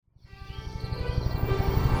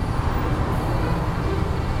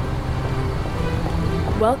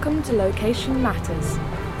Welcome to Location Matters,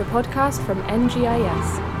 the podcast from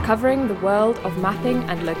NGIS, covering the world of mapping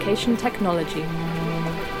and location technology.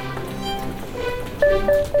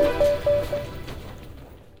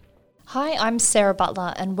 Hi, I'm Sarah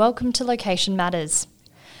Butler, and welcome to Location Matters.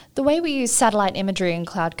 The way we use satellite imagery and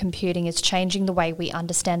cloud computing is changing the way we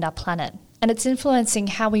understand our planet, and it's influencing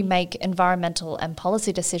how we make environmental and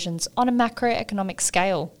policy decisions on a macroeconomic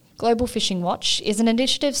scale. Global Fishing Watch is an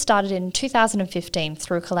initiative started in 2015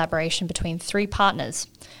 through a collaboration between three partners: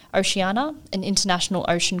 Oceana, an international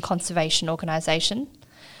ocean conservation organisation;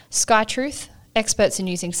 SkyTruth, experts in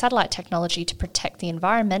using satellite technology to protect the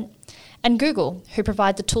environment; and Google, who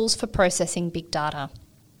provide the tools for processing big data.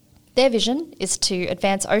 Their vision is to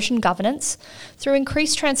advance ocean governance through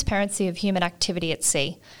increased transparency of human activity at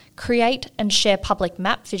sea, create and share public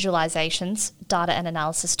map visualizations, data and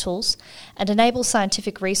analysis tools, and enable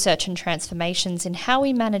scientific research and transformations in how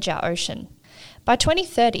we manage our ocean. By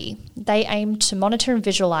 2030, they aim to monitor and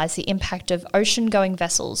visualise the impact of ocean-going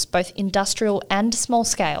vessels, both industrial and small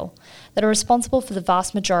scale, that are responsible for the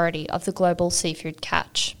vast majority of the global seafood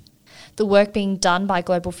catch. The work being done by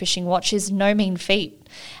Global Fishing Watch is no mean feat,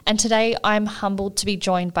 and today I'm humbled to be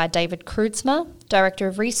joined by David Kreutzmer, Director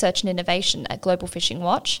of Research and Innovation at Global Fishing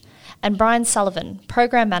Watch, and Brian Sullivan,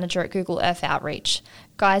 Program Manager at Google Earth Outreach.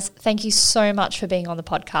 Guys, thank you so much for being on the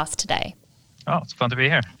podcast today. Oh, it's fun to be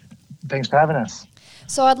here. Thanks for having us.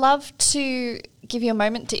 So I'd love to give you a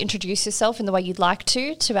moment to introduce yourself in the way you'd like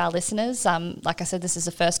to our listeners. Like I said, this is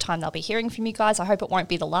the first time they'll be hearing from you guys. I hope it won't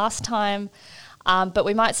be the last time. But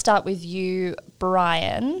we might start with you,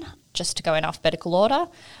 Brian, just to go in alphabetical order.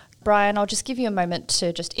 Brian, I'll just give you a moment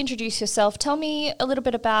to just introduce yourself. Tell me a little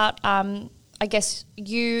bit about, I guess,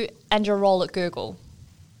 you and your role at Google.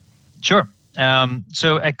 Sure.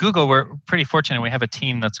 So at Google, we're pretty fortunate. We have a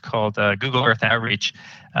team that's called Google Earth Outreach.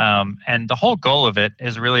 And the whole goal of it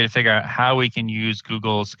is really to figure out how we can use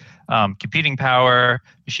Google's computing power,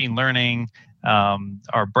 machine learning,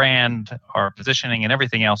 our brand, our positioning, and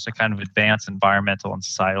everything else to kind of advance environmental and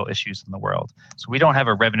societal issues in the world. So we don't have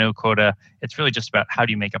a revenue quota. It's really just about how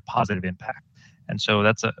do you make a positive impact. And so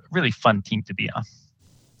that's a really fun team to be on.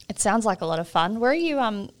 It sounds like a lot of fun. Where are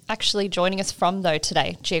you actually joining us from, though,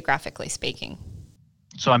 today, geographically speaking?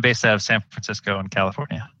 So I'm based out of San Francisco in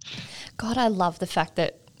California. God, I love the fact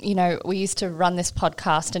that, you know, we used to run this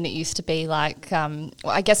podcast and it used to be like, well,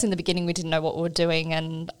 I guess in the beginning we didn't know what we were doing,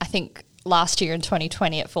 and I think last year in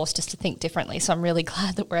 2020 it forced us to think differently. So I'm really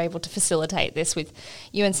glad that we're able to facilitate this with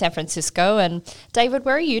you in San Francisco. And David,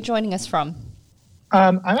 where are you joining us from?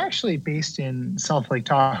 I'm actually based in South Lake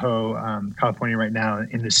Tahoe, California right now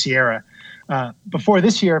in the Sierra. Before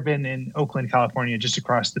this year, I've been in Oakland, California, just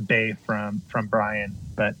across the bay from Brian.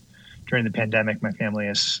 But during the pandemic, my family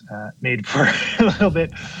has made for a little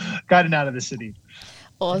bit, gotten out of the city.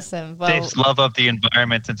 Awesome. Well, Dave's love of the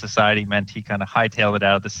environment and society meant he kind of hightailed it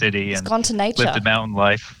out of the city and gone to nature. Lived a mountain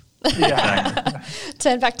life. Yeah.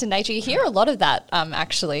 Turn back to nature. You hear a lot of that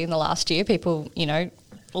actually in the last year, people, you know,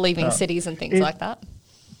 leaving cities and things like that.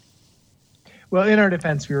 Well, in our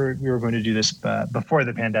defense, we were going to do this before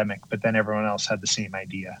the pandemic, but then everyone else had the same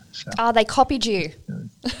idea. So. They copied you.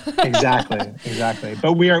 Exactly.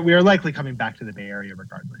 But we are likely coming back to the Bay Area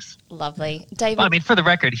regardless. Lovely, David. Well, I mean, for the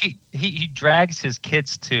record, he drags his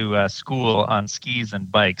kids to school on skis and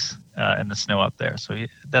bikes in the snow up there, so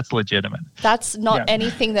that's legitimate. That's not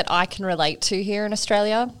anything that I can relate to here in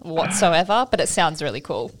Australia whatsoever, but it sounds really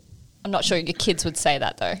cool. I'm not sure your kids would say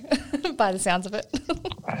that, though, by the sounds of it.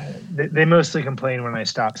 They mostly complain when I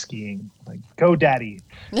stop skiing, like, go daddy.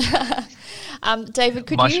 David,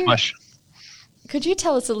 mush. Could you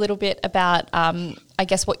tell us a little bit about, I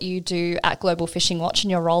guess, what you do at Global Fishing Watch and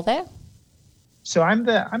your role there? So I'm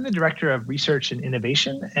the Director of Research and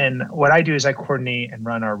Innovation, and what I do is I coordinate and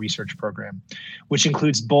run our research program, which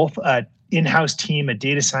includes both an in-house team of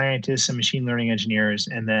data scientists and machine learning engineers,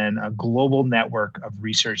 and then a global network of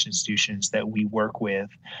research institutions that we work with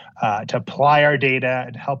to apply our data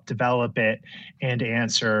and help develop it and to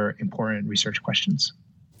answer important research questions.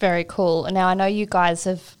 Very cool. Now, I know you guys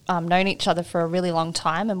have known each other for a really long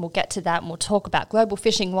time, and we'll get to that and we'll talk about Global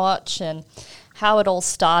Fishing Watch and how it all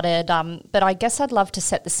started. But I guess I'd love to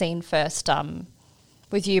set the scene first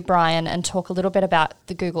with you, Brian, and talk a little bit about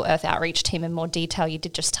the Google Earth Outreach team in more detail. You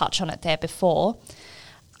did just touch on it there before.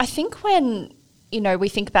 I think when, you know, we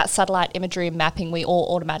think about satellite imagery and mapping, we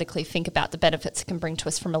all automatically think about the benefits it can bring to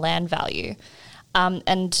us from a land value.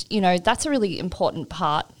 And, you know, that's a really important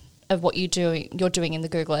part of what you're doing in the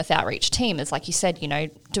Google Earth Outreach team is, like you said, you know,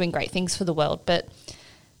 doing great things for the world. But,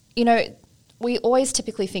 you know, we always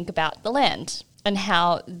typically think about the land and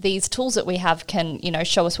how these tools that we have can,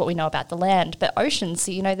 show us what we know about the land. But oceans,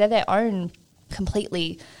 they're their own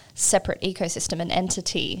completely separate ecosystem and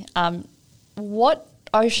entity. What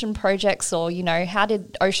ocean projects or, how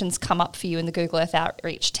did oceans come up for you in the Google Earth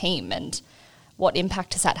Outreach team, and what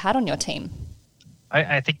impact has that had on your team?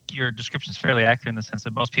 I think your description is fairly accurate in the sense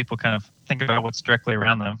that most people kind of think about what's directly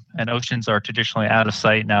around them, and oceans are traditionally out of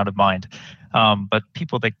sight and out of mind. But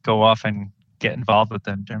people that go off and get involved with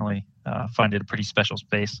them generally find it a pretty special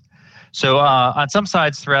space. So on some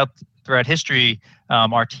sides throughout history,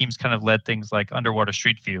 our teams kind of led things like Underwater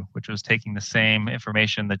Street View, which was taking the same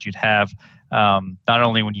information that you'd have not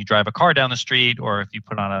only when you drive a car down the street or if you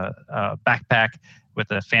put on a backpack with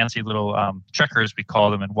a fancy little trekkers, we call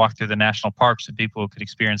them, and walk through the national parks so people could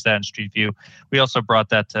experience that in Street View. We also brought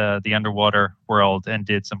that to the underwater world and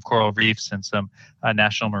did some coral reefs and some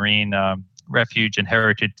national marine refuge and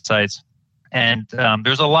heritage sites. And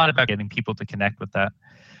there's a lot about getting people to connect with that.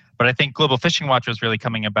 But I think Global Fishing Watch was really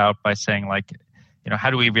coming about by saying, how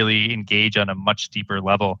do we really engage on a much deeper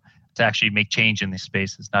level to actually make change in these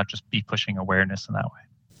spaces, not just be pushing awareness in that way.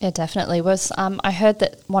 Yeah, definitely. I heard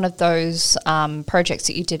that one of those projects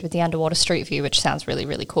that you did with the Underwater Street View, which sounds really,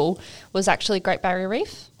 really cool, was actually Great Barrier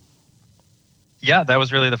Reef? Yeah, that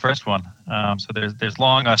was really the first one. So there's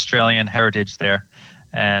long Australian heritage there.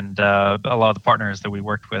 And a lot of the partners that we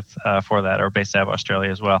worked with for that are based out of Australia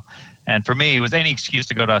as well. And for me, it was any excuse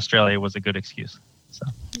to go to Australia was a good excuse. So.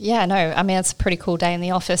 Yeah, no, I mean, it's a pretty cool day in the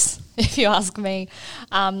office, if you ask me.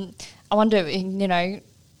 I wonder,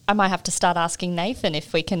 I might have to start asking Nathan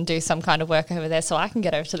if we can do some kind of work over there so I can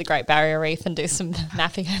get over to the Great Barrier Reef and do some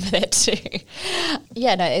mapping over there too.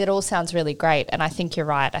 Yeah, no, it all sounds really great. And I think you're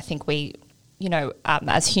right. I think we,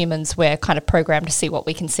 as humans, we're kind of programmed to see what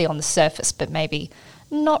we can see on the surface, but maybe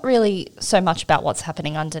not really so much about what's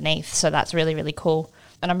happening underneath. So that's really, really cool.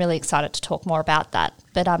 And I'm really excited to talk more about that.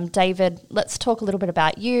 But David, let's talk a little bit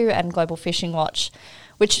about you and Global Fishing Watch,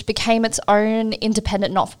 which became its own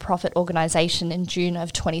independent not-for-profit organisation in June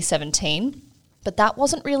of 2017. But that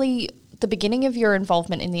wasn't really the beginning of your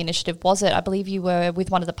involvement in the initiative, was it? I believe you were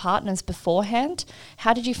with one of the partners beforehand.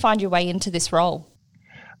 How did you find your way into this role?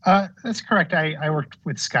 That's correct. I worked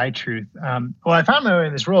with SkyTruth. I found my way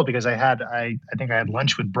in this role because I think I had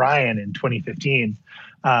lunch with Brian in 2015.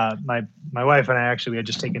 My wife and I we had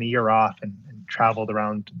just taken a year off and traveled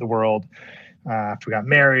around the world after we got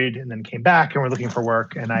married, and then came back and we're looking for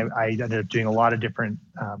work. And I ended up doing a lot of different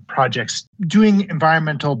projects, doing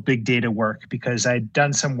environmental big data work, because I'd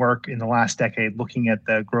done some work in the last decade looking at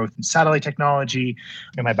the growth in satellite technology.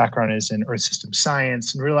 And my background is in Earth system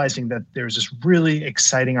science, and realizing that there's just really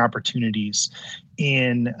exciting opportunities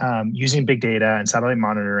in using big data and satellite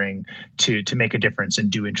monitoring to make a difference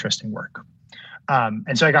and do interesting work.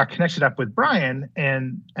 And so I got connected up with Brian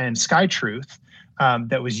and SkyTruth,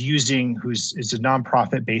 that was is a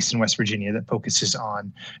nonprofit based in West Virginia that focuses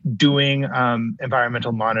on doing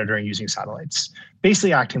environmental monitoring using satellites,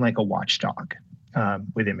 basically acting like a watchdog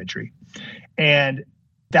with imagery. And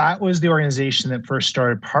that was the organization that first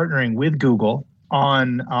started partnering with Google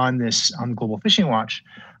on Global Fishing Watch.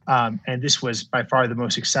 And this was by far the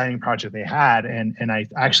most exciting project they had. And I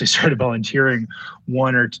actually started volunteering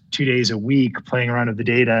 1 or 2 days a week playing around with the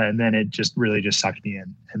data. And then it just really sucked me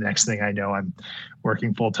in. And the next thing I know, I'm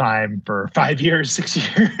working full time for 5 years, 6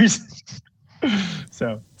 years.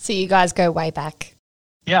 So you guys go way back.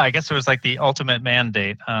 Yeah, I guess it was like the ultimate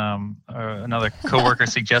mandate. Another coworker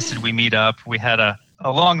suggested we meet up. We had a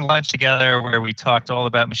long lunch together where we talked all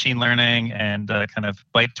about machine learning and kind of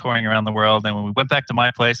bike touring around the world. And when we went back to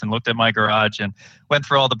my place and looked at my garage and went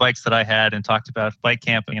through all the bikes that I had and talked about bike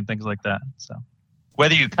camping and things like that. So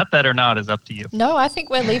whether you cut that or not is up to you. No, I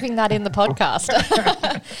think we're leaving that in the podcast.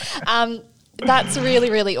 That's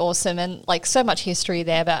really, really awesome, and so much history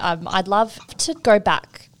there. But I'd love to go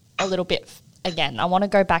back a little bit again. I want to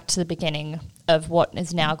go back to the beginning of what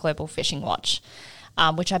is now Global Fishing Watch.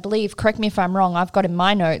 Which I believe, correct me if I'm wrong, I've got in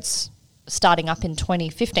my notes starting up in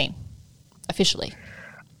 2015, officially.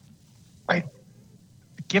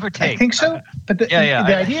 Give or take. I think so. But the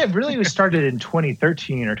idea really was started in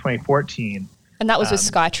 2013 or 2014. And that was with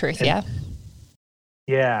SkyTruth, yeah?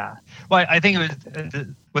 Yeah. Well, I think it was,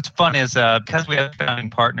 what's fun is because we have founding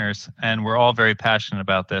partners and we're all very passionate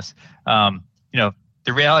about this,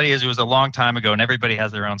 the reality is it was a long time ago and everybody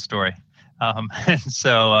has their own story.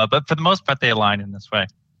 But for the most part, they align in this way.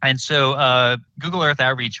 And so Google Earth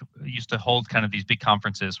Outreach used to hold kind of these big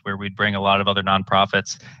conferences where we'd bring a lot of other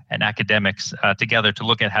nonprofits and academics together to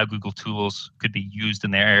look at how Google tools could be used in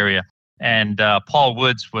their area. And Paul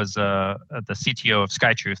Woods was the CTO of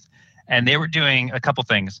SkyTruth, and they were doing a couple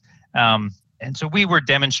things. And so we were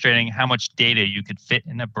demonstrating how much data you could fit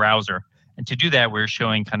in a browser. And to do that, we were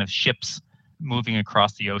showing kind of ships moving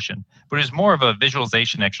across the ocean. But it was more of a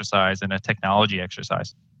visualization exercise and a technology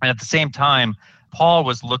exercise. And at the same time, Paul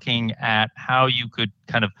was looking at how you could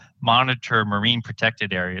kind of monitor marine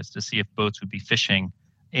protected areas to see if boats would be fishing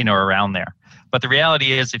in or around there. But the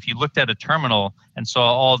reality is, if you looked at a terminal and saw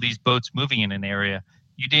all these boats moving in an area,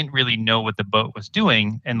 you didn't really know what the boat was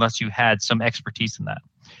doing unless you had some expertise in that.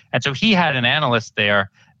 And so he had an analyst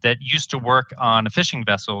there that used to work on fishing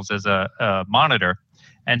vessels as a monitor.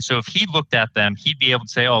 And so if he looked at them, he'd be able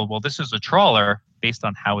to say, oh, well, this is a trawler based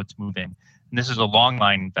on how it's moving. And this is a long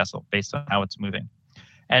line vessel based on how it's moving.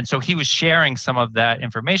 And so he was sharing some of that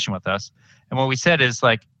information with us. And what we said is,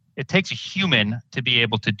 like, it takes a human to be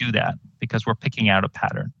able to do that because we're picking out a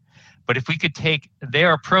pattern. But if we could take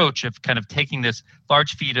their approach of kind of taking this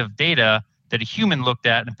large feed of data that a human looked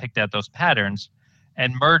at and picked out those patterns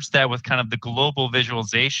and merge that with kind of the global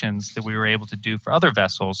visualizations that we were able to do for other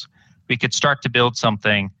vessels, we could start to build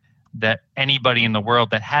something that anybody in the world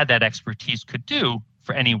that had that expertise could do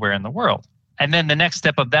for anywhere in the world. And then the next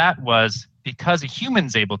step of that was, because a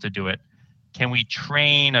human's able to do it, can we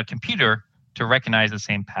train a computer to recognize the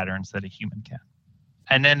same patterns that a human can?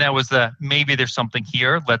 And then that was maybe there's something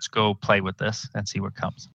here, let's go play with this and see what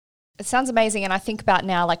comes. It sounds amazing. And I think about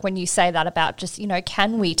now, like when you say that about just,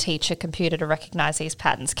 can we teach a computer to recognize these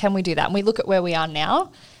patterns? Can we do that? And we look at where we are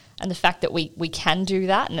now, and the fact that we can do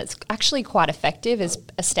that, and it's actually quite effective, is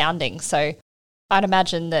astounding. So I'd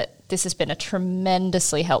imagine that this has been a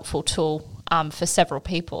tremendously helpful tool for several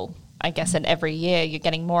people. I guess, and every year you're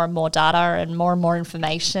getting more and more data and more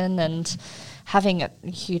information and having a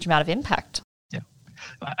huge amount of impact. Yeah.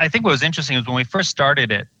 I think what was interesting is when we first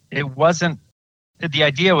started it, the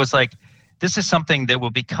idea was like, this is something that will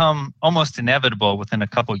become almost inevitable within a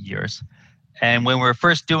couple of years. And when we were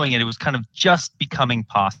first doing it, it was kind of just becoming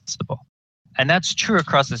possible. And that's true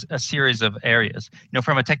across a series of areas.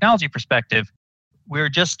 From a technology perspective, we were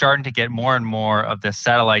just starting to get more and more of the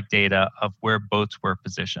satellite data of where boats were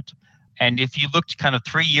positioned. And if you looked kind of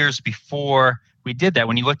 3 years before we did that,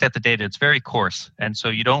 when you looked at the data, it's very coarse. And so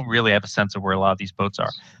you don't really have a sense of where a lot of these boats are.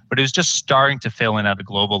 But it was just starting to fill in at a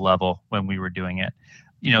global level when we were doing it.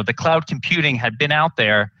 The cloud computing had been out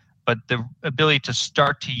there, but the ability to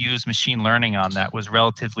start to use machine learning on that was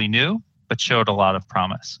relatively new, but showed a lot of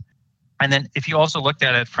promise. And then if you also looked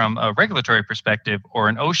at it from a regulatory perspective or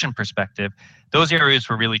an ocean perspective, those areas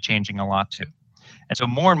were really changing a lot too. And so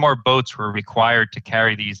more and more boats were required to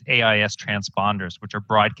carry these AIS transponders, which are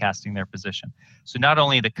broadcasting their position. So not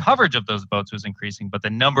only the coverage of those boats was increasing, but the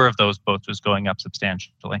number of those boats was going up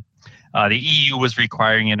substantially. The EU was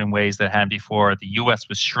requiring it in ways that hadn't before. The US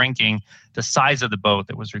was shrinking the size of the boat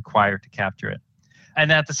that was required to capture it.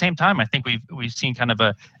 And at the same time, I think we've seen kind of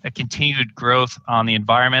a continued growth on the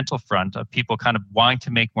environmental front of people kind of wanting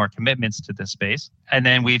to make more commitments to this space. And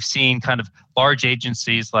then we've seen kind of large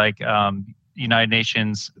agencies like United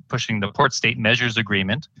Nations pushing the Port State Measures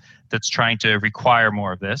Agreement that's trying to require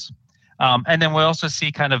more of this. And then we also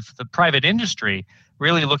see kind of the private industry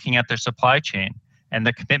really looking at their supply chain and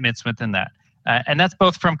the commitments within that. And that's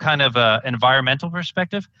both from kind of an environmental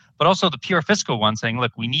perspective, but also the pure fiscal one, saying,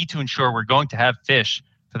 look, we need to ensure we're going to have fish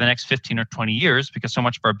for the next 15 or 20 years because so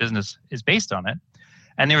much of our business is based on it.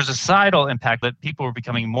 And there was a societal impact that people were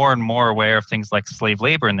becoming more and more aware of things like slave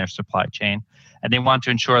labor in their supply chain. And they want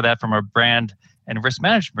to ensure that from a brand and risk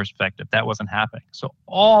management perspective, that wasn't happening. So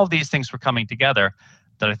all of these things were coming together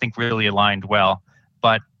that I think really aligned well.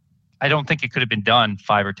 But I don't think it could have been done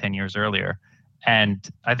 5 or 10 years earlier. And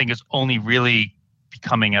I think it's only really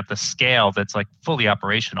becoming at the scale that's like fully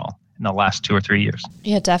operational in the last 2 or 3 years.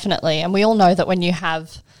 Yeah, definitely. And we all know that when you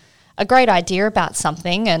have a great idea about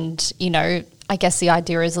something and, I guess the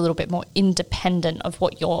idea is a little bit more independent of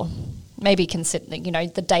what you're maybe considering,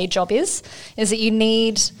 the day job is that you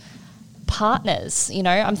need partners.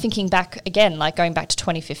 I'm thinking back again, like going back to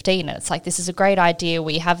 2015, and it's like, this is a great idea.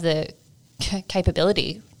 We have the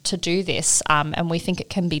capability to do this and we think it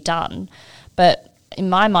can be done. But in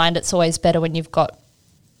my mind, it's always better when you've got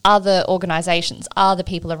other organisations, other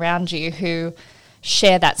people around you who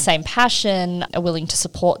share that same passion, are willing to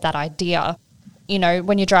support that idea.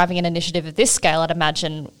 When you're driving an initiative of this scale, I'd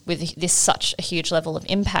imagine with this such a huge level of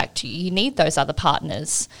impact, you need those other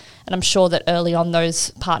partners. And I'm sure that early on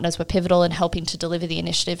those partners were pivotal in helping to deliver the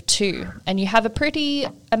initiative too. And you have a pretty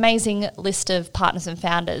amazing list of partners and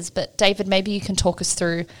founders. But David, maybe you can talk us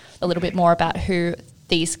through a little bit more about who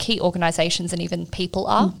these key organizations and even people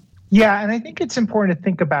are. Yeah, and I think it's important to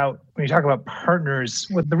think about when you talk about partners,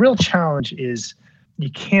 what the real challenge is,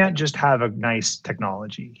 you can't just have a nice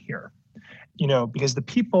technology here. Because the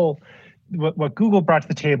people what Google brought to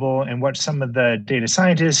the table and what some of the data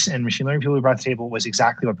scientists and machine learning people brought to the table was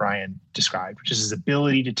exactly what Brian described, which is his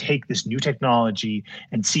ability to take this new technology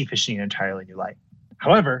and see phishing in an entirely new light.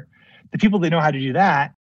 However, the people that know how to do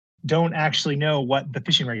that don't actually know what the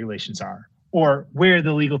phishing regulations are, or where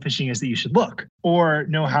the legal phishing is that you should look, or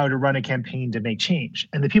know how to run a campaign to make change.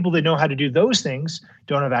 And the people that know how to do those things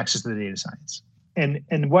don't have access to the data science.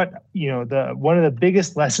 And what, one of the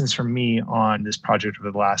biggest lessons for me on this project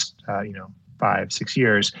over the last 5-6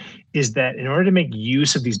 years is that in order to make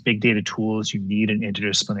use of these big data tools, you need an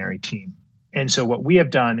interdisciplinary team. And so what we have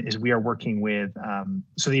done is we are working with,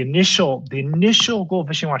 so the initial Global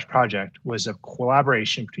Phishing Watch project was a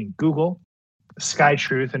collaboration between Google,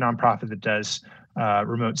 SkyTruth, a nonprofit that does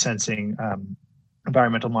remote sensing,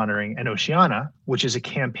 environmental monitoring, and Oceana, which is a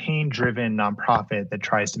campaign-driven nonprofit that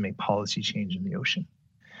tries to make policy change in the ocean.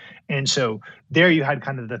 And so there you had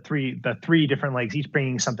kind of the three different legs, each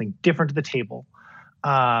bringing something different to the table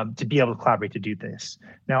to be able to collaborate to do this.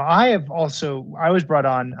 Now, I was brought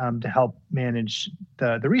on to help manage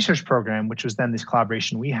the research program, which was then this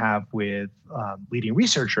collaboration we have with leading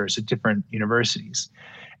researchers at different universities.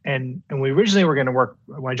 And we originally were going to work,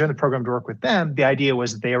 when I joined the program to work with them, the idea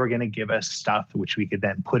was that they were going to give us stuff which we could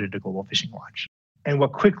then put into Global Phishing Watch. And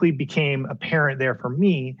what quickly became apparent there for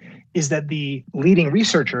me is that the leading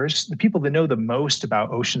researchers, the people that know the most about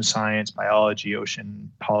ocean science, biology,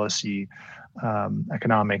 ocean policy,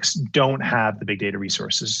 economics, don't have the big data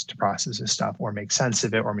resources to process this stuff or make sense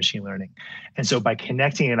of it or machine learning. And so by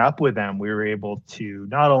connecting it up with them, we were able to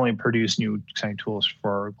not only produce new exciting tools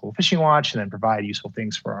for Global Phishing Watch and then provide useful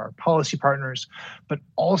things for our policy partners, but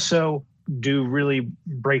also do really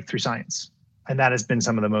breakthrough science. And that has been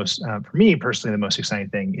some of the most, for me personally, the most exciting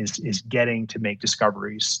thing is getting to make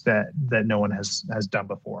discoveries that no one has done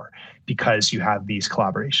before because you have these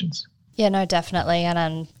collaborations. Yeah, no, definitely.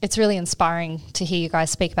 And it's really inspiring to hear you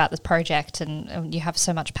guys speak about this project and you have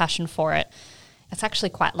so much passion for it. It's actually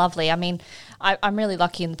quite lovely. I mean, I'm really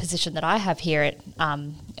lucky in the position that I have here at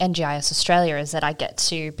NGIS Australia is that I get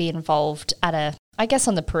to be involved on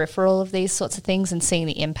the peripheral of these sorts of things and seeing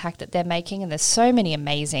the impact that they're making. And there's so many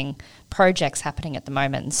amazing projects happening at the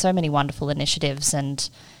moment and so many wonderful initiatives. And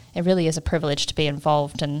it really is a privilege to be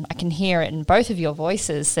involved. And I can hear it in both of your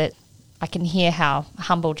voices that I can hear how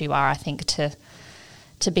humbled you are, I think, to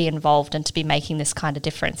be involved and to be making this kind of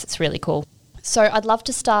difference. It's really cool. So I'd love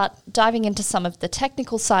to start diving into some of the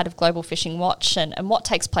technical side of Global Phishing Watch and what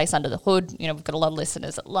takes place under the hood. You know, we've got a lot of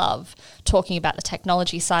listeners that love talking about the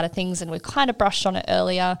technology side of things, and we've kind of brushed on it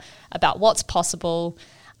earlier about what's possible.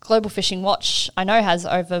 Global Phishing Watch, I know, has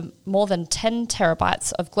over more than 10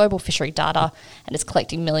 terabytes of global fishery data and is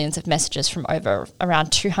collecting millions of messages from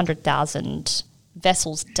around 200,000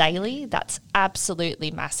 vessels daily. That's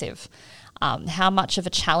absolutely massive. How much of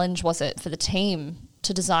a challenge was it for the team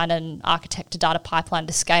to design and architect a data pipeline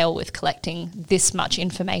to scale with collecting this much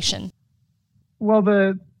information? Well,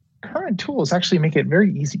 the current tools actually make it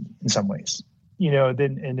very easy in some ways.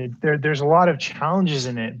 There's a lot of challenges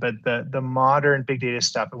in it, but the modern big data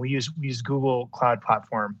stuff, and we use Google Cloud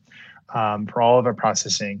Platform for all of our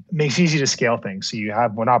processing, makes it easy to scale things. So you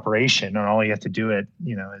have one operation, and all you have to do it,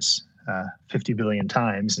 is 50 billion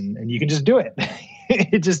times, and you can just do it.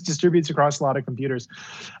 It just distributes across a lot of computers.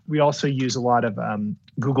 We also use a lot of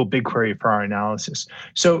Google BigQuery for our analysis.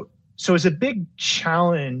 So it's a big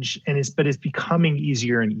challenge, but it's becoming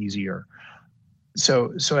easier and easier.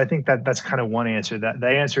 So I think that's kind of one answer. That the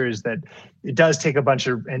answer is that it does take a bunch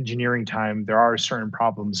of engineering time. There are certain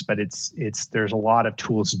problems, but there's a lot of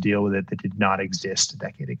tools to deal with it that did not exist a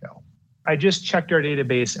decade ago. I just checked our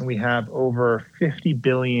database, and we have over 50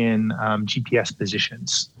 billion GPS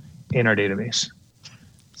positions in our database.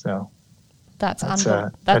 So that's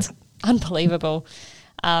unbelievable.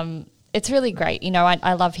 It's really great.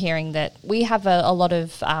 I love hearing that we have a lot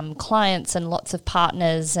of clients and lots of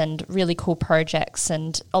partners and really cool projects,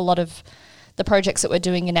 and a lot of the projects that we're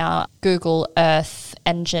doing in our Google Earth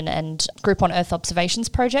Engine and Group on Earth Observations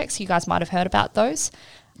projects. You guys might have heard about those.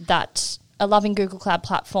 That are loving Google Cloud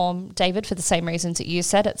Platform, David, for the same reasons that you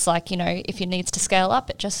said. It's like, if it needs to scale up,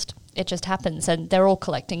 it just happens, and they're all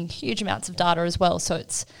collecting huge amounts of data as well. So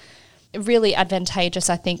it's really advantageous,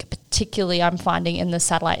 I think, particularly I'm finding in the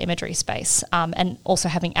satellite imagery space, and also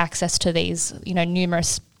having access to these,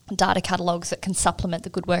 numerous data catalogues that can supplement the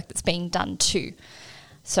good work that's being done too.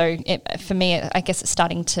 So for me, I guess it's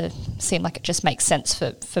starting to seem like it just makes sense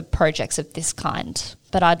for projects of this kind.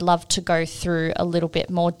 But I'd love to go through a little bit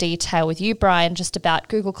more detail with you, Brian, just about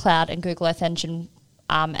Google Cloud and Google Earth Engine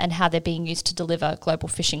and how they're being used to deliver Global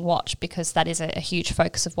Fishing Watch, because that is a huge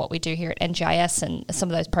focus of what we do here at NGIS and some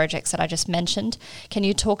of those projects that I just mentioned. Can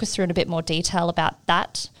you talk us through in a bit more detail about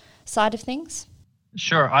that side of things?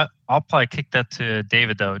 Sure. I'll probably kick that to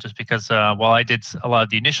David, though, just because while I did a lot of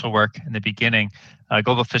the initial work in the beginning,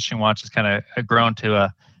 Global Fishing Watch has kind of grown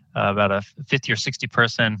to about a 50 or 60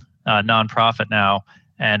 person nonprofit now,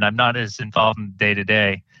 and I'm not as involved in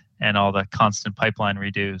day-to-day and all the constant pipeline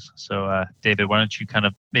redos. So, David, why don't you kind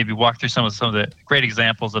of maybe walk through some of the great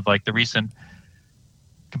examples of like the recent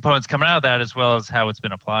components coming out of that, as well as how it's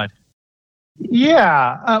been applied?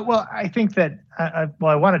 Yeah. Well, I think that I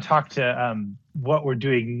want to talk to what we're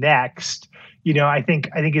doing next. I think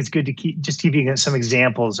it's good to keep giving some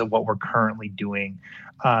examples of what we're currently doing.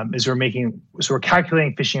 We're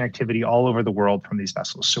calculating fishing activity all over the world from these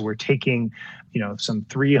vessels. So we're taking, some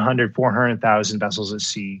 400,000 vessels at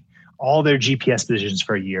sea, all their GPS positions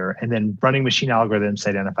for a year, and then running machine algorithms to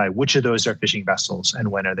identify which of those are fishing vessels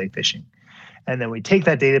and when are they fishing. And then we take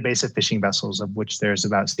that database of fishing vessels, of which there's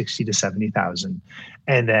about 60 to 70,000,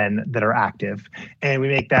 and then that are active. And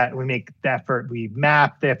we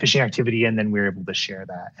map their fishing activity, and then we're able to share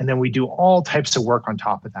that. And then we do all types of work on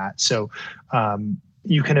top of that. So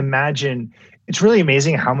you can imagine, it's really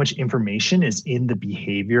amazing how much information is in the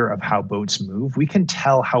behavior of how boats move. We can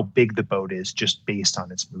tell how big the boat is just based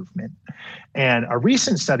on its movement. And a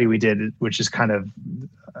recent study we did, which is kind of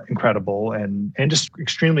incredible and just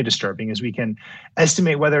extremely disturbing, is we can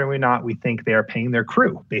estimate whether or not we think they are paying their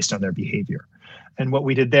crew based on their behavior. And what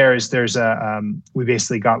we did there is we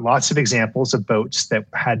basically got lots of examples of boats that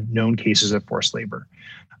had known cases of forced labor.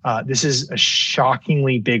 This is a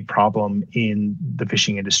shockingly big problem in the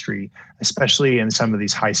fishing industry, especially in some of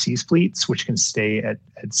these high seas fleets, which can stay at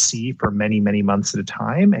sea for many, many months at a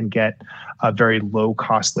time and get very low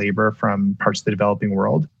cost labor from parts of the developing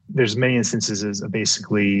world. There's many instances of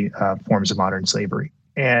basically forms of modern slavery.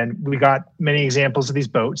 And we got many examples of these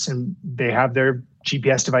boats, and they have their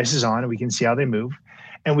GPS devices on, and we can see how they move.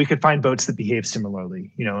 And we could find boats that behave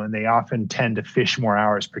similarly, and they often tend to fish more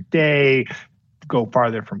hours per day, go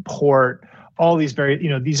farther from port, all these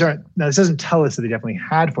this doesn't tell us that they definitely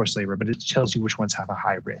had forced labor, but it tells you which ones have a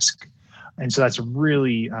high risk. And so that's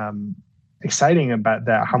really exciting about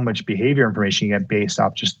that, how much behavior information you get based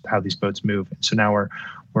off just how these boats move. And so now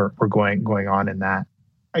we're going on in that.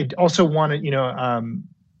 I also want to,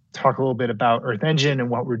 talk a little bit about Earth Engine and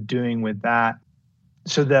what we're doing with that,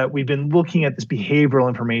 so that we've been looking at this behavioral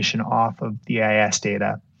information off of the AIS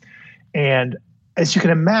data. And as you can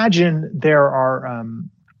imagine, there are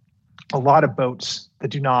a lot of boats that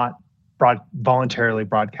do not voluntarily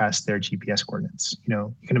broadcast their GPS coordinates.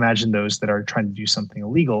 You can imagine those that are trying to do something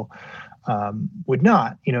illegal would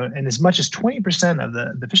not. And as much as 20% of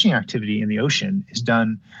the fishing activity in the ocean is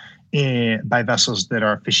done by vessels that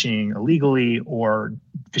are fishing illegally or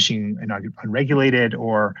fishing unregulated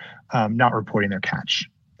or not reporting their catch.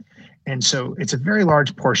 And so it's a very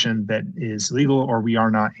large portion that is illegal or we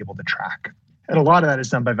are not able to track. And a lot of that is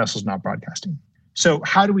done by vessels not broadcasting. So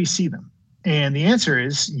how do we see them? And the answer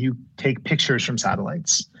is you take pictures from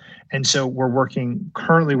satellites. And so we're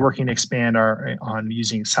currently working to expand on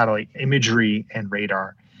using satellite imagery and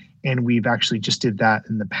radar. And we've actually just did that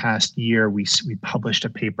in the past year. We published a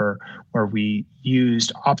paper where we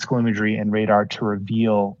used optical imagery and radar to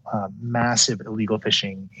reveal massive illegal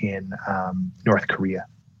fishing in North Korea.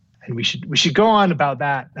 And we should go on about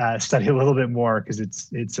that study a little bit more, because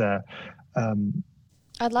it's a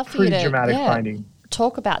I'd love for you to dramatic finding.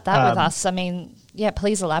 Talk about that with us. I mean,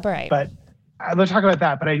 please elaborate. But I'd love to talk about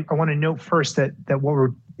that. But I want to note first that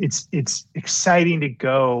it's exciting to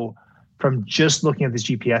go from just looking at these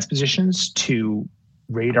GPS positions to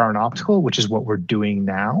radar and optical, which is what we're doing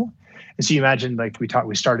now. And so you imagine, like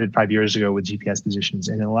we started 5 years ago with GPS positions,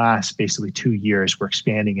 and in the last basically 2 years, we're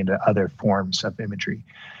expanding into other forms of imagery.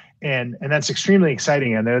 And that's extremely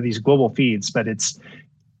exciting. And there are these global feeds, but it's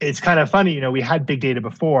kind of funny, we had big data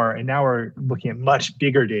before, and now we're looking at much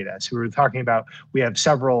bigger data. So we were talking about, we have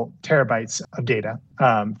several terabytes of data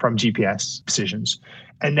from GPS positions.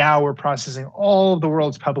 And now we're processing all of the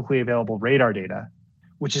world's publicly available radar data,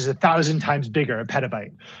 which is 1,000 times bigger, a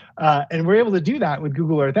petabyte. And we're able to do that with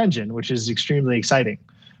Google Earth Engine, which is extremely exciting.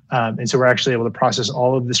 And so we're actually able to process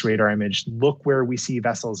all of this radar image, look where we see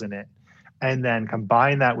vessels in it, and then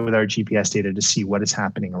combine that with our GPS data to see what is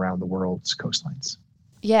happening around the world's coastlines.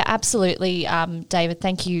 Yeah, absolutely. David,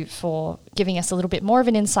 thank you for giving us a little bit more of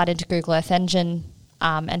an insight into Google Earth Engine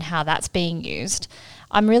and how that's being used.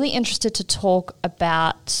 I'm really interested to talk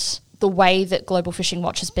about the way that Global Fishing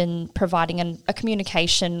Watch has been providing a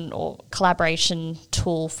communication or collaboration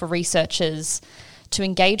tool for researchers to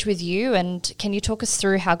engage with you, and can you talk us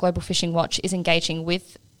through how Global Fishing Watch is engaging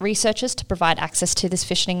with researchers to provide access to this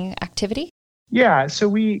fishing activity? Yeah, so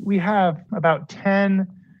we have about 10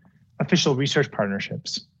 official research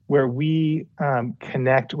partnerships where we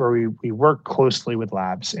connect, where we work closely with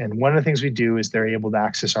labs. And one of the things we do is they're able to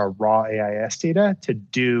access our raw AIS data to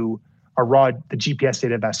do the GPS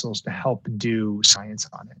data vessels to help do science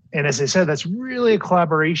on it. And as I said, that's really a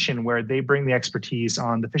collaboration where they bring the expertise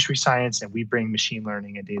on the fishery science and we bring machine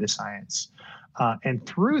learning and data science. And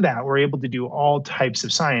through that, we're able to do all types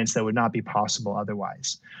of science that would not be possible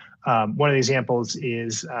otherwise. One of the examples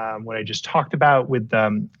is what I just talked about with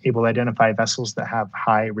able to identify vessels that have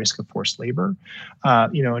high risk of forced labor.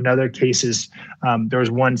 In other cases, there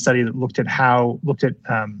was one study that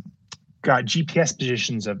got GPS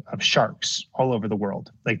positions of sharks all over the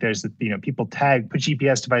world. Like there's, people put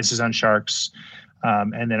GPS devices on sharks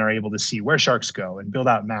and then are able to see where sharks go and build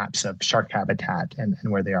out maps of shark habitat and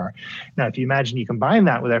where they are. Now, if you imagine you combine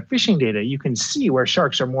that with our fishing data, you can see where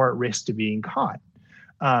sharks are more at risk to being caught.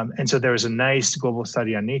 And so there was a nice global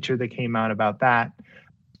study on Nature that came out about that.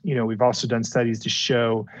 We've also done studies to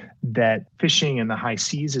show that fishing in the high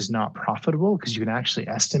seas is not profitable because you can actually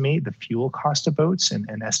estimate the fuel cost of boats and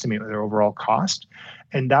estimate their overall cost.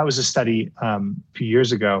 And that was a study a few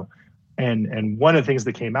years ago. And one of the things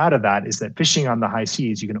that came out of that is that fishing on the high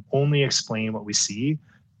seas, you can only explain what we see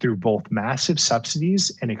through both massive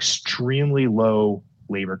subsidies and extremely low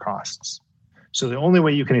labor costs. So the only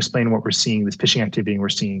way you can explain what we're seeing, this fishing activity we're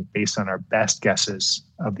seeing based on our best guesses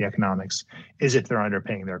of the economics, is if they're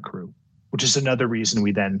underpaying their crew, which is another reason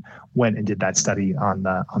we then went and did that study on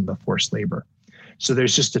the forced labor. So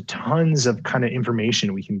there's just tons of kind of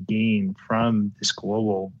information we can gain from this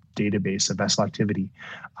global database of vessel activity.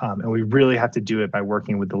 And we really have to do it by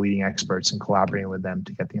working with the leading experts and collaborating with them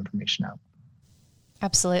to get the information out.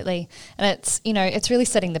 Absolutely. And it's really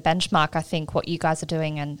setting the benchmark, I think, what you guys are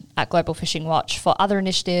doing and at Global Fishing Watch for other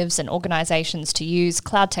initiatives and organisations to use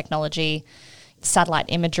cloud technology, satellite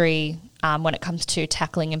imagery when it comes to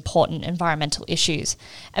tackling important environmental issues,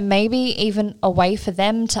 and maybe even a way for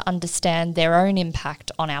them to understand their own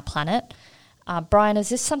impact on our planet. Brian, is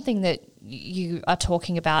this something that you are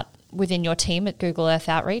talking about within your team at Google Earth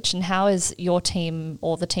Outreach, and how is your team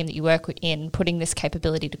or the team that you work in putting this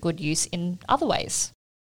capability to good use in other ways?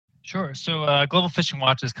 Sure. So Global Fishing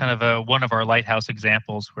Watch is kind of one of our lighthouse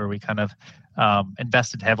examples where we kind of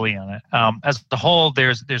invested heavily on it. As a whole,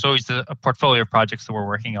 there's always a portfolio of projects that we're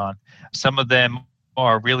working on. Some of them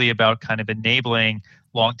are really about kind of enabling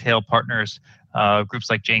long-tail partners, groups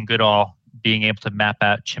like Jane Goodall, being able to map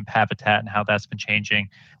out chimp habitat and how that's been changing.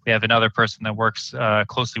 We have another person that works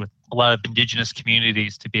closely with a lot of indigenous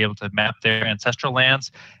communities to be able to map their ancestral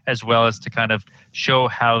lands, as well as to kind of show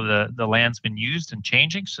how the land's been used and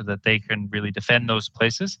changing so that they can really defend those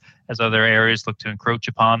places as other areas look to encroach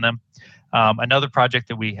upon them. Another project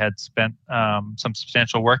that we had spent some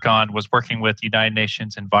substantial work on was working with United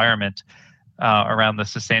Nations Environment around the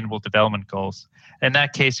Sustainable Development Goals. In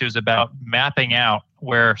that case, it was about mapping out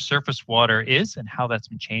where surface water is and how that's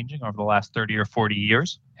been changing over the last 30 or 40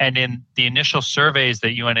 years. And in the initial surveys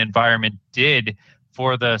that UN Environment did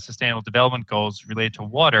for the Sustainable Development Goals related to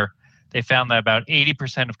water, they found that about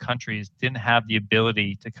 80% of countries didn't have the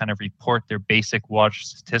ability to kind of report their basic water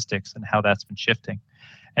statistics and how that's been shifting.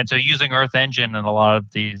 And so using Earth Engine and a lot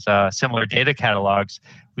of these similar data catalogs,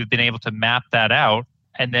 we've been able to map that out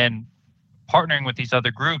and then partnering with these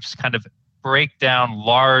other groups kind of break down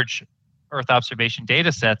large Earth observation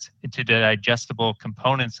data sets into digestible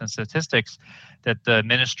components and statistics that the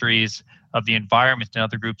ministries of the environment and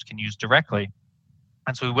other groups can use directly.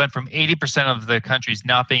 And so we went from 80% of the countries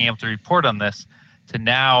not being able to report on this to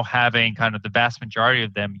now having kind of the vast majority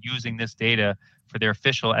of them using this data for their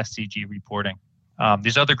official SDG reporting.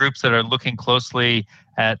 These other groups that are looking closely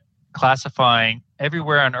at classifying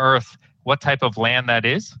everywhere on Earth what type of land that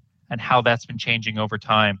is and how that's been changing over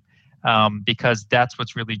time. Because that's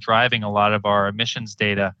what's really driving a lot of our emissions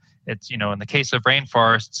data. It's, in the case of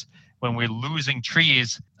rainforests, when we're losing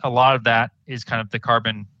trees, a lot of that is kind of the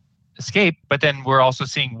carbon escape, but then we're also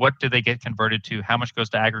seeing what do they get converted to, how much goes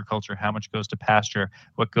to agriculture, how much goes to pasture,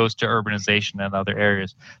 what goes to urbanization and other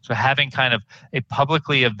areas. So having kind of a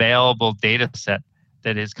publicly available data set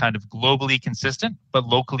that is kind of globally consistent, but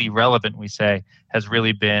locally relevant, we say, has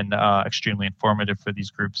really been extremely informative for these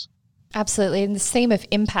groups. Absolutely. And this theme of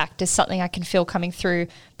impact is something I can feel coming through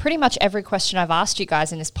pretty much every question I've asked you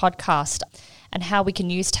guys in this podcast, and how we can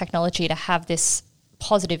use technology to have this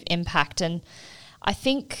positive impact. And I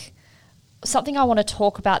think something I want to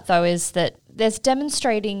talk about, though, is that there's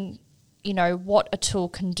demonstrating what a tool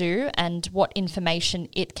can do and what information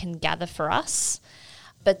it can gather for us.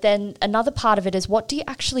 But then another part of it is, what do you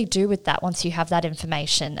actually do with that once you have that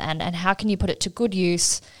information, and how can you put it to good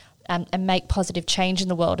use and make positive change in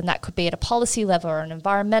the world? And that could be at a policy level or an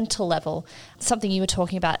environmental level. Something you were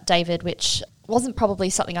talking about, David, which wasn't probably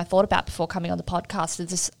something I thought about before coming on the podcast,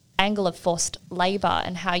 is this angle of forced labour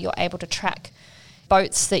and how you're able to track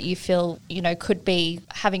boats that you feel, could be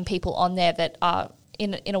having people on there that are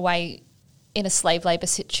in a way in a slave labour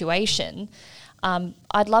situation.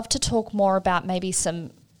 I'd love to talk more about maybe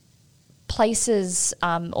some places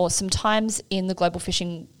or some times in the Global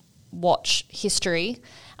Fishing Watch history,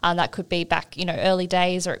 that could be back, early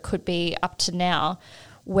days, or it could be up to now,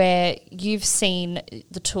 where you've seen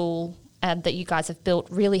the tool that you guys have built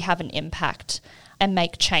really have an impact and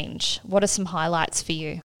make change. What are some highlights for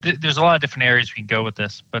you? There's a lot of different areas we can go with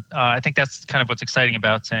this, but I think that's kind of what's exciting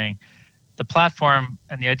about saying the platform,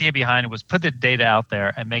 and the idea behind it was put the data out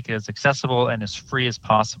there and make it as accessible and as free as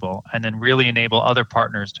possible, and then really enable other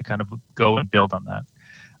partners to kind of go and build on that.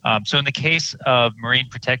 So in the case of marine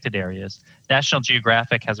protected areas, National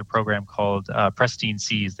Geographic has a program called Pristine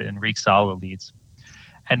Seas that Enrique Salwa leads.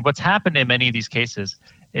 And what's happened in many of these cases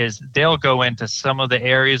is they'll go into some of the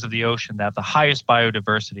areas of the ocean that have the highest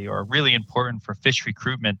biodiversity or are really important for fish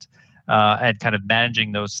recruitment and kind of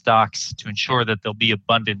managing those stocks to ensure that they'll be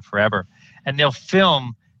abundant forever. And they'll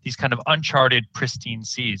film these kind of uncharted, pristine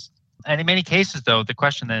seas. And in many cases, though, the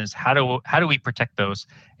question then is how do we protect those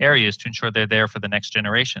areas to ensure they're there for the next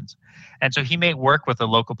generations? And so he may work with a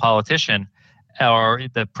local politician or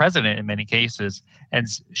the president in many cases and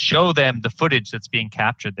show them the footage that's being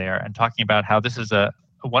captured there and talking about how this is a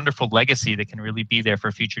wonderful legacy that can really be there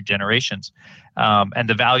for future generations, and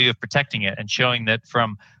the value of protecting it, and showing that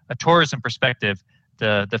from a tourism perspective,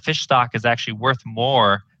 the fish stock is actually worth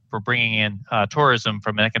more for bringing in tourism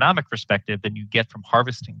from an economic perspective than you get from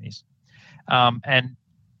harvesting these. And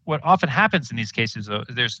what often happens in these cases, though,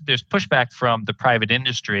 there's pushback from the private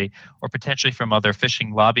industry or potentially from other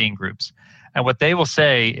fishing lobbying groups. And what they will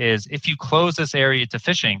say is, if you close this area to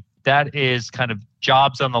fishing, that is kind of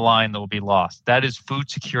jobs on the line that will be lost. That is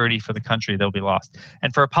food security for the country that will be lost.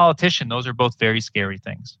 And for a politician, those are both very scary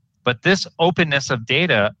things. But this openness of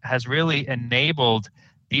data has really enabled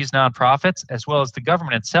these nonprofits, as well as the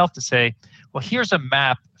government itself, to say, well, here's a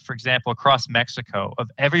map, for example, across Mexico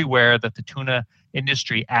of everywhere that the tuna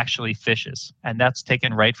industry actually fishes. And that's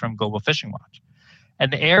taken right from Global Fishing Watch.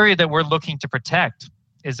 And the area that we're looking to protect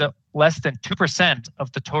is less than 2%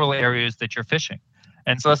 of the total areas that you're fishing.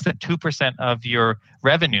 And it's less than 2% of your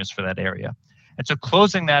revenues for that area. And so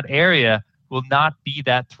closing that area will not be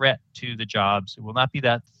that threat to the jobs. It will not be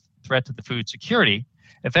that threat to the food security.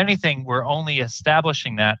 If anything, we're only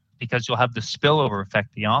establishing that because you'll have the spillover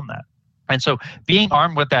effect beyond that. And so being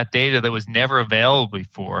armed with that data that was never available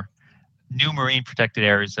before, new marine protected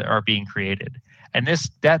areas that are being created. And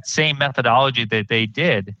that same methodology that they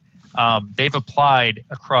did, they've applied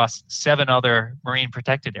across 7 other marine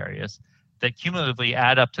protected areas that cumulatively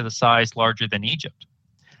add up to the size larger than Egypt.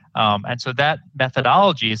 And so that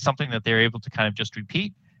methodology is something that they're able to kind of just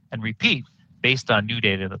repeat based on new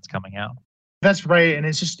data that's coming out. That's right. And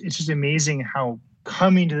it's just amazing how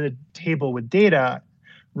coming to the table with data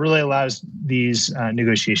really allows these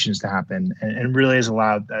negotiations to happen and really has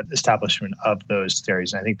allowed that establishment of those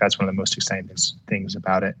theories. And I think that's one of the most exciting things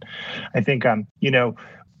about it. I think,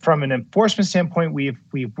 from an enforcement standpoint,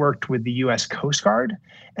 we've worked with the U.S. Coast Guard.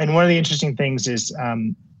 And one of the interesting things is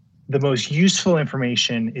the most useful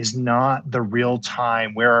information is not the real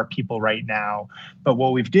time, where are people right now, but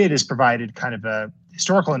what we've did is provided kind of a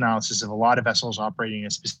historical analysis of a lot of vessels operating in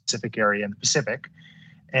a specific area in the Pacific,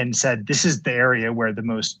 and said, this is the area where the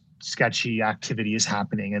most sketchy activity is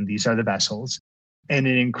happening, and these are the vessels. And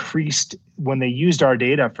it increased, when they used our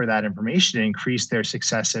data for that information, it increased their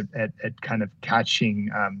success at kind of catching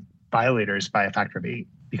violators by a factor of 8,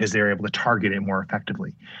 because they were able to target it more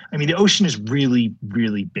effectively. I mean, the ocean is really,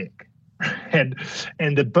 really big. And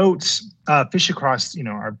the boats fish across,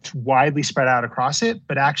 are widely spread out across it,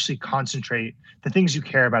 but actually concentrate, the things you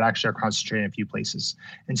care about actually are concentrated in a few places.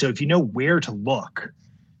 And so if you know where to look,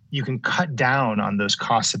 you can cut down on those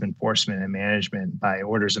costs of enforcement and management by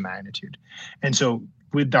orders of magnitude. And so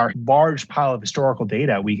with our large pile of historical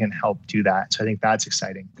data, we can help do that. So I think that's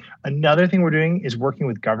exciting. Another thing we're doing is working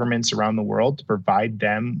with governments around the world to provide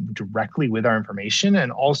them directly with our information,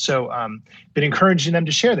 and also been encouraging them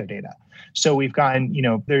to share their data. So we've gotten,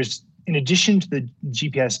 there's, in addition to the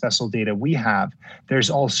GPS vessel data we have, there's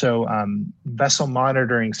also vessel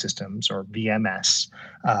monitoring systems, or VMS,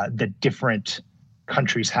 that different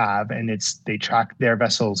countries have, and they track their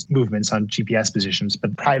vessels' movements on GPS positions,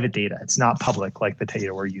 but private data. It's not public like the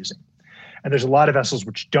data we're using. And there's a lot of vessels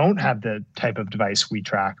which don't have the type of device we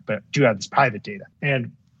track, but do have this private data.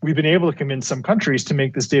 And we've been able to convince some countries to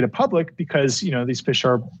make this data public because, these fish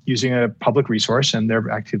are using a public resource and their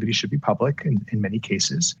activity should be public in many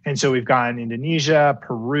cases. And so we've gotten Indonesia,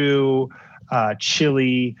 Peru,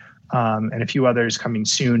 Chile, and a few others coming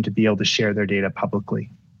soon to be able to share their data publicly.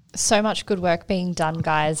 So much good work being done,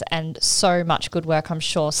 guys, and so much good work, I'm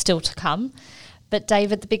sure, still to come. But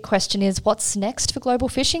David, the big question is, what's next for Global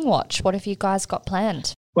Fishing Watch? What have you guys got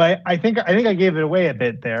planned? Well, I think I gave it away a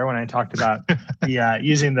bit there when I talked about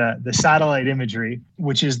using the satellite imagery,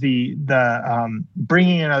 which is the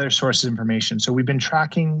bringing in other sources of information. So we've been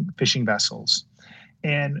tracking fishing vessels,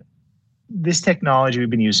 and this technology we've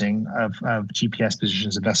been using of GPS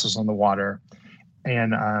positions of vessels on the water,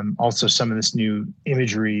 and also some of this new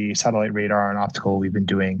imagery, satellite radar and optical we've been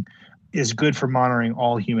doing, is good for monitoring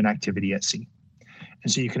all human activity at sea.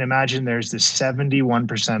 And so you can imagine there's this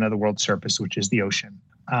 71% of the world's surface, which is the ocean,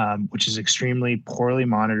 which is extremely poorly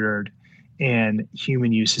monitored, and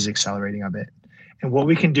human use is accelerating of it. And what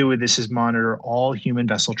we can do with this is monitor all human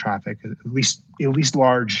vessel traffic, at least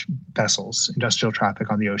large vessels, industrial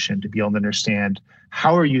traffic on the ocean, to be able to understand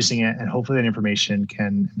how we're using it, and hopefully that information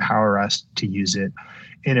can empower us to use it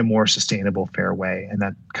in a more sustainable, fair way. And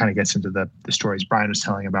that kind of gets into the stories Brian was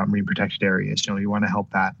telling about marine protected areas. You want to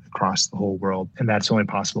help that across the whole world. And that's only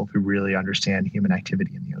possible if we really understand human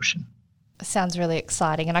activity in the ocean. Sounds really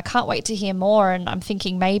exciting. And I can't wait to hear more. And I'm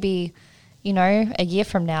thinking maybe, a year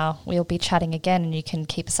from now, we'll be chatting again and you can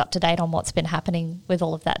keep us up to date on what's been happening with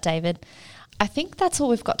all of that, David. I think that's all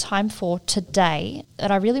we've got time for today.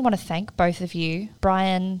 And I really want to thank both of you,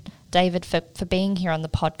 Brian, David, for being here on the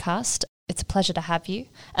podcast. It's a pleasure to have you.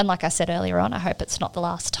 And like I said earlier on, I hope it's not the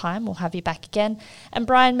last time. We'll have you back again. And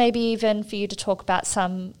Brian, maybe even for you to talk about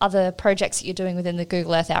some other projects that you're doing within the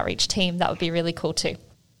Google Earth Outreach team. That would be really cool too.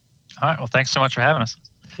 All right. Well, thanks so much for having us.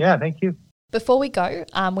 Yeah, thank you. Before we go,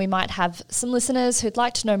 we might have some listeners who'd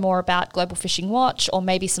like to know more about Global Fishing Watch, or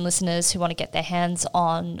maybe some listeners who want to get their hands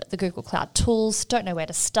on the Google Cloud tools, don't know where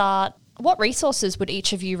to start. What resources would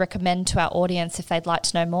each of you recommend to our audience if they'd like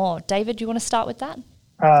to know more? David, do you want to start with that?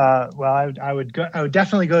 Well, I would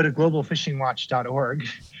definitely go to globalfishingwatch.org,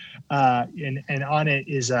 and on it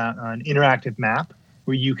is an interactive map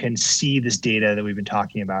where you can see this data that we've been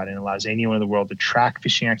talking about, and allows anyone in the world to track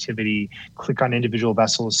fishing activity, click on individual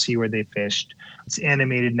vessels, see where they fished. It's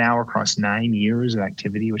animated now across 9 years of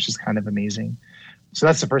activity, which is kind of amazing. So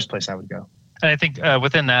that's the first place I would go. And I think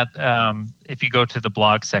within that, if you go to the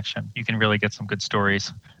blog section, you can really get some good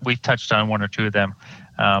stories. We've touched on one or two of them,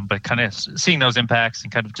 but kind of seeing those impacts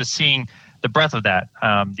and kind of just seeing the breadth of that,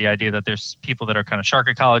 the idea that there's people that are kind of shark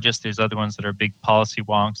ecologists, there's other ones that are big policy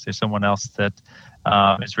wonks, there's someone else that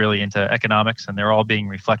is really into economics, and they're all being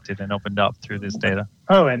reflected and opened up through this data.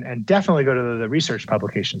 Oh, and definitely go to the research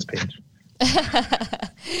publications page.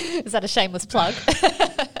 Is that a shameless plug?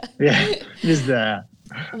 Yeah, it is that.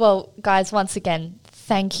 Well, guys, once again,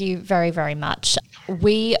 thank you very, very much.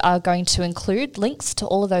 We are going to include links to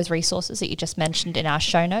all of those resources that you just mentioned in our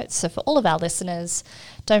show notes. So for all of our listeners,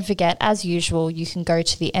 don't forget, as usual, you can go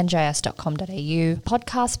to the njis.com.au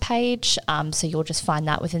podcast page. So you'll just find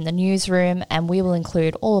that within the newsroom, and we will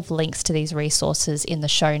include all of the links to these resources in the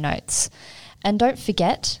show notes. And don't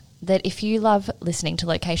forget that if you love listening to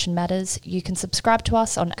Location Matters, you can subscribe to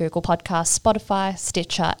us on Google Podcasts, Spotify,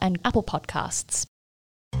 Stitcher, and Apple Podcasts.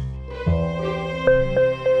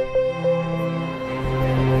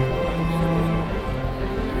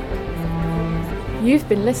 You've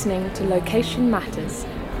been listening to Location Matters,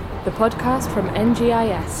 the podcast from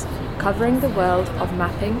NGIS, covering the world of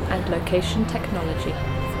mapping and location technology.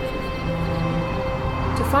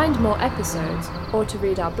 To find more episodes or to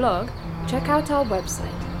read our blog, check out our website,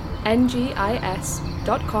 ngis.com.au.